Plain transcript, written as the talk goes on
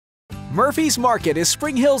Murphy's Market is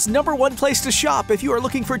Spring Hill's #1 place to shop if you are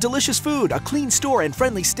looking for delicious food, a clean store, and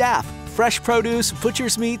friendly staff. Fresh produce,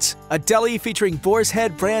 butcher's meats, a deli featuring Boar's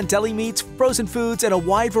Head brand deli meats, frozen foods, and a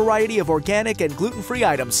wide variety of organic and gluten-free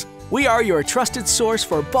items. We are your trusted source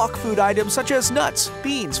for bulk food items such as nuts,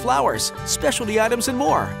 beans, flours, specialty items, and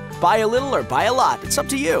more. Buy a little or buy a lot, it's up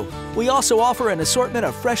to you. We also offer an assortment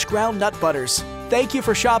of fresh ground nut butters. Thank you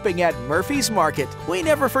for shopping at Murphy's Market. We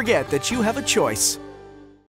never forget that you have a choice.